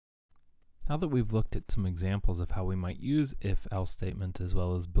Now that we've looked at some examples of how we might use if-else statements as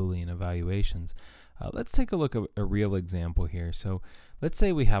well as Boolean evaluations, let's take a look at a real example here. So let's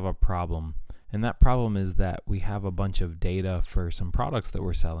say we have a problem, and that problem is that we have a bunch of data for some products that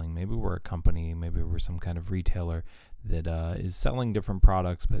we're selling. Maybe we're a company, maybe we're some kind of retailer that is selling different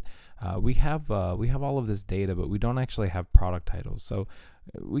products, but we have all of this data, but we don't actually have product titles. So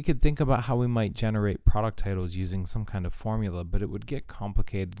we could think about how we might generate product titles using some kind of formula, but it would get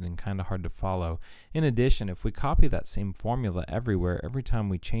complicated and kind of hard to follow. In addition, if we copy that same formula everywhere, every time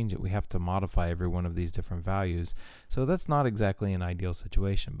we change it, we have to modify every one of these different values. So that's not exactly an ideal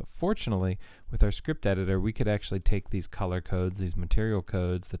situation. But fortunately, with our script editor, we could actually take these color codes, these material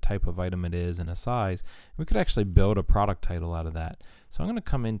codes, the type of item it is, and a size. We could actually build a product title out of that. So I'm going to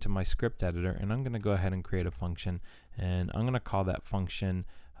come into my script editor, and I'm going to go ahead and create a function, and I'm going to call that function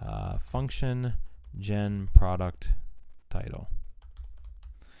function gen product title.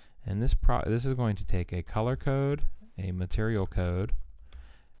 And this is going to take a color code, a material code,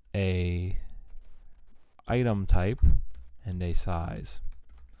 a item type, and a size.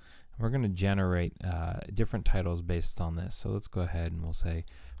 We're going to generate different titles based on this. So let's go ahead and we'll say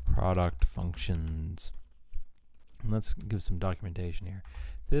product functions. And let's give some documentation here.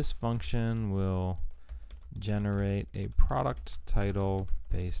 This function will generate a product title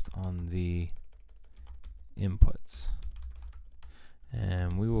based on the inputs.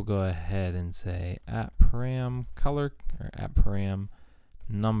 And we will go ahead and say @param color or @param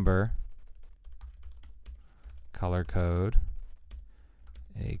number color code,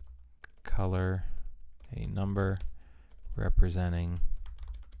 a number representing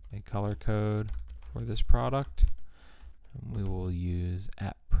a color code for this product. And we will use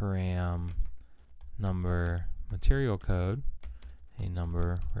 @param number material code, a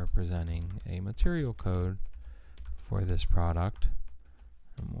number representing a material code for this product.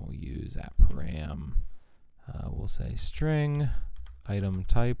 And we'll use @param, we'll say string item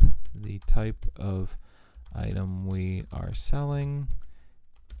type, the type of item we are selling,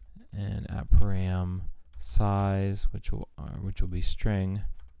 and @param size, which will be string,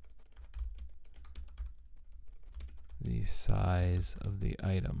 the size of the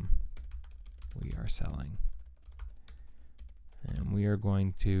item we are selling. And we are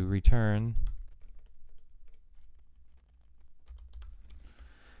going to return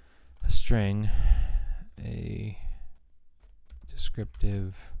a string, a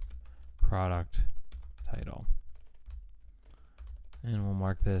descriptive product title. And we'll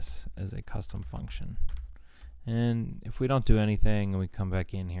mark this as a custom function. And if we don't do anything and we come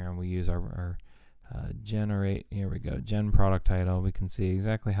back in here and we use our generate, here we go, gen product title, we can see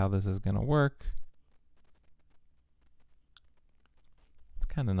exactly how this is going to work. It's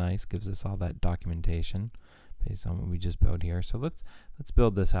kind of nice, gives us all that documentation based on what we just built here. So let's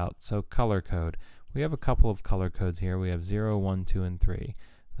build this out. So color code, we have a couple of color codes here. We have 0, 1, 2, and 3.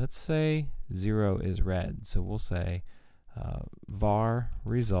 Let's say 0 is red, so we'll say var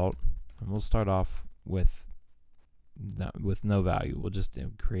result, and we'll start off with no value. We'll just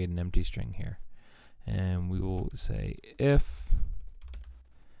create an empty string here. And we will say if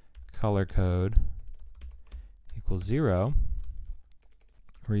color code equals 0,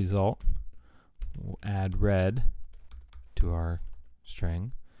 result, we'll add red to our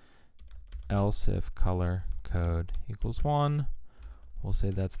string. Else if color code equals 1, we'll say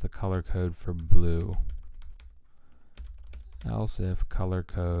that's the color code for blue. Else if color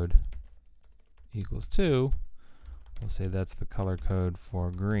code equals 2, we'll say that's the color code for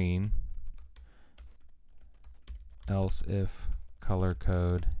green. Else if color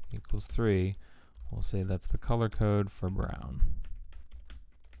code equals 3, we'll say that's the color code for brown.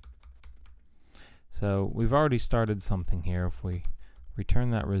 So we've already started something here. If we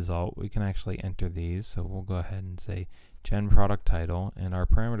return that result, we can actually enter these. So we'll go ahead and say gen product title, and our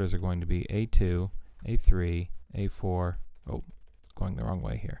parameters are going to be A2, A3, A4, oh, going the wrong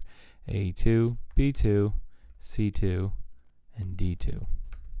way here, A2, B2, C2, and D2.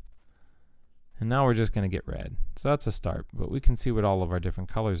 And now we're just going to get red. So that's a start, but we can see what all of our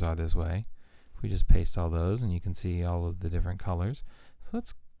different colors are this way. If we just paste all those, and you can see all of the different colors. So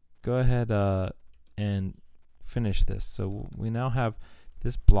let's go ahead and finish this. So we now have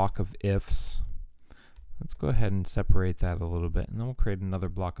this block of ifs. Let's go ahead and separate that a little bit, and then we'll create another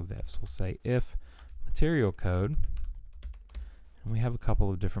block of ifs. We'll say if material code, and we have a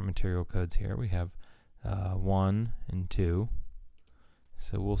couple of different material codes here. We have 1 and 2.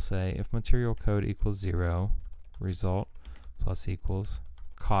 So we'll say if material code equals 0, result plus equals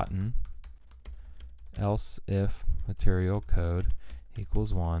cotton. Else if material code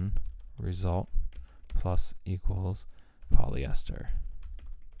equals 1, result plus equals polyester.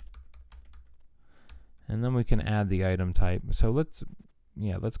 And then we can add the item type. So let's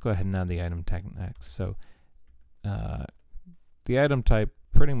go ahead and add the item type next. So the item type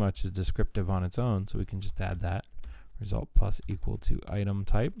pretty much is descriptive on its own, so we can just add that. Result plus equal to item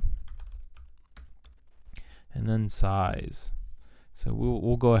type. And then size. So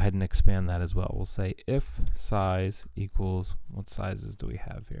we'll go ahead and expand that as well. We'll say if size equals, what sizes do we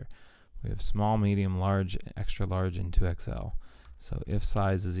have here? We have small, medium, large, extra large, and 2XL. So if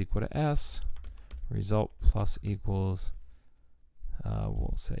size is equal to S, result plus equals,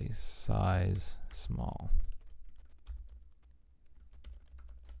 we'll say size small.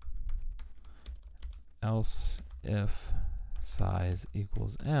 Else if size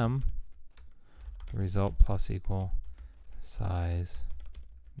equals M, result plus equal size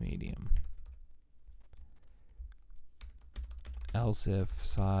medium. Else if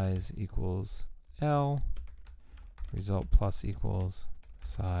size equals L, result plus equals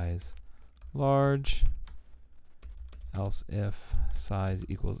size large. Else if size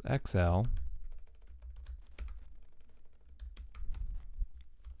equals XL,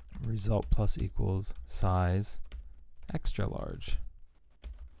 result plus equals size extra large.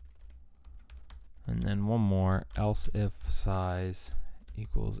 And then one more, else if size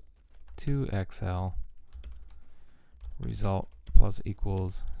equals 2XL, result plus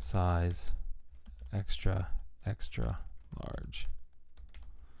equals size extra large.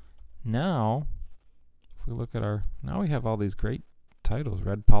 Now, if we look at now we have all these great titles,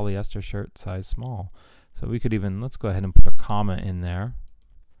 red polyester shirt, size small. So we could even, let's go ahead and put a comma in there.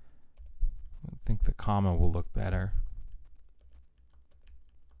 I think the comma will look better.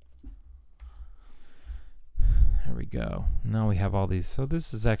 There we go. Now we have all these. So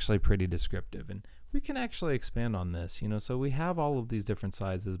this is actually pretty descriptive, and we can actually expand on this. So we have all of these different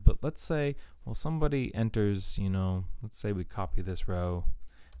sizes, but let's say, well, somebody enters, let's say we copy this row,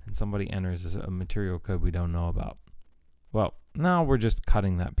 and somebody enters a material code we don't know about. Well, now we're just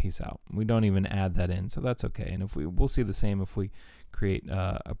cutting that piece out. We don't even add that in, so that's okay. And if we'll see the same if we create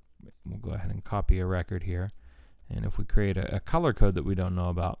we'll go ahead and copy a record here, and if we create a color code that we don't know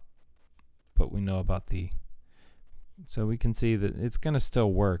about, but we know about so we can see that it's going to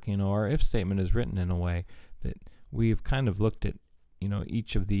still work. Our if statement is written in a way that we've kind of looked at,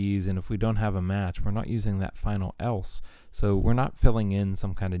 each of these, and if we don't have a match, we're not using that final else. So we're not filling in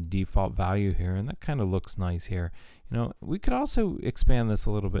some kind of default value here, and that kind of looks nice here. We could also expand this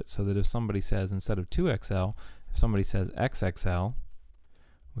a little bit so that if somebody says, instead of 2XL, if somebody says XXL,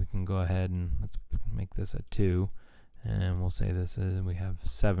 we can go ahead and let's make this a 2, and we'll say we have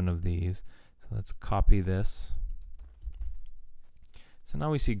 7 of these. So let's copy this. So now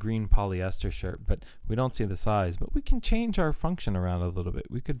we see green polyester shirt, but we don't see the size. But we can change our function around a little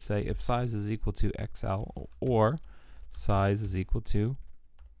bit. We could say if size is equal to XL, or size is equal to,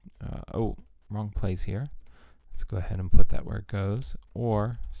 oh, wrong place here. Let's go ahead and put that where it goes.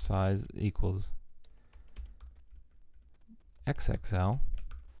 Or size equals XXL.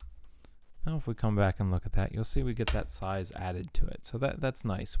 Now if we come back and look at that, you'll see we get that size added to it. So that's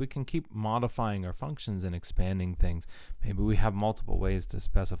nice. We can keep modifying our functions and expanding things. Maybe we have multiple ways to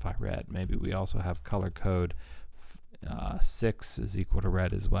specify red. Maybe we also have color code 6 is equal to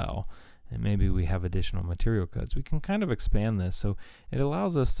red as well. And maybe we have additional material codes. We can kind of expand this, so it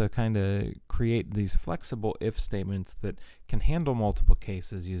allows us to kind of create these flexible if statements that can handle multiple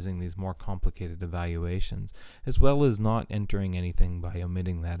cases using these more complicated evaluations, as well as not entering anything by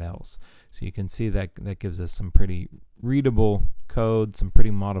omitting that else. So you can see that that gives us some pretty readable code, some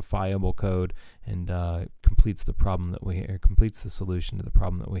pretty modifiable code, and completes the problem that completes the solution to the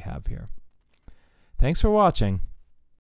problem that we have here. Thanks for watching.